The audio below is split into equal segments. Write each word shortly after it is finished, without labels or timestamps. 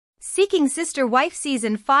Seeking Sister Wife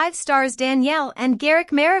Season 5 stars Dannielle and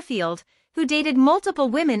Garrick Merrifield, who dated multiple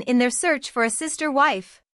women in their search for a sister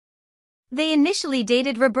wife. They initially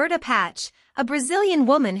dated Roberta Pache, a Brazilian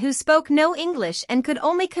woman who spoke no English and could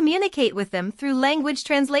only communicate with them through language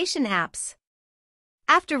translation apps.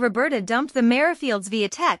 After Roberta dumped the Merrifields via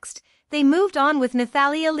text, they moved on with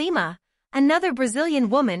Nathalia Lima, another Brazilian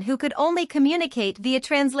woman who could only communicate via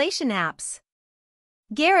translation apps.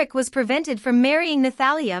 Garrick was prevented from marrying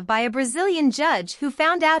Nathalia by a Brazilian judge who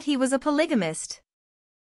found out he was a polygamist.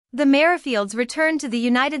 The Merrifields returned to the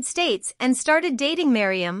United States and started dating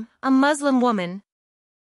Mariam, a Muslim woman.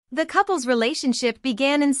 The couple's relationship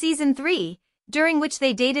began in Season 3, during which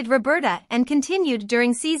they dated Roberta, and continued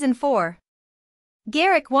during Season 4.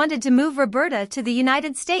 Garrick wanted to move Roberta to the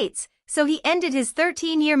United States, so he ended his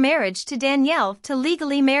 13-year marriage to Dannielle to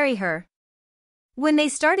legally marry her. When they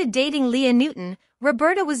started dating Lea Newton,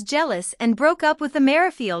 Roberta was jealous and broke up with the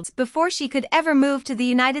Merrifields before she could ever move to the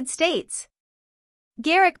United States.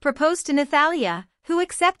 Garrick proposed to Nathalia, who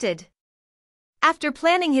accepted. After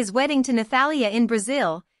planning his wedding to Nathalia in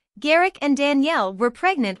Brazil, Garrick and Dannielle were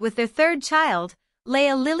pregnant with their third child,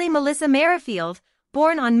 Lea Lily Melissa Merrifield,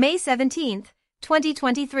 born on May 17,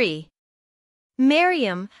 2023.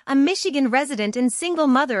 Mariam, a Michigan resident and single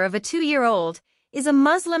mother of a 2-year-old, is a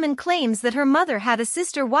Muslim and claims that her mother had a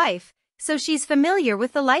sister wife, so she's familiar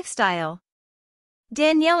with the lifestyle.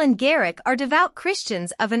 Dannielle and Garrick are devout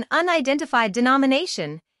Christians of an unidentified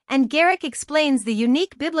denomination, and Garrick explains the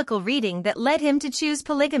unique biblical reading that led him to choose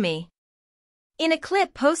polygamy. In a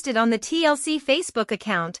clip posted on the TLC Facebook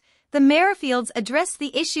account, the Merrifields addressed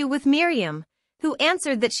the issue with Mariam, who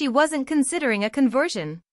answered that she wasn't considering a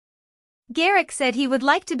conversion. Garrick said he would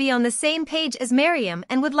like to be on the same page as Mariam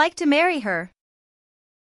and would like to marry her.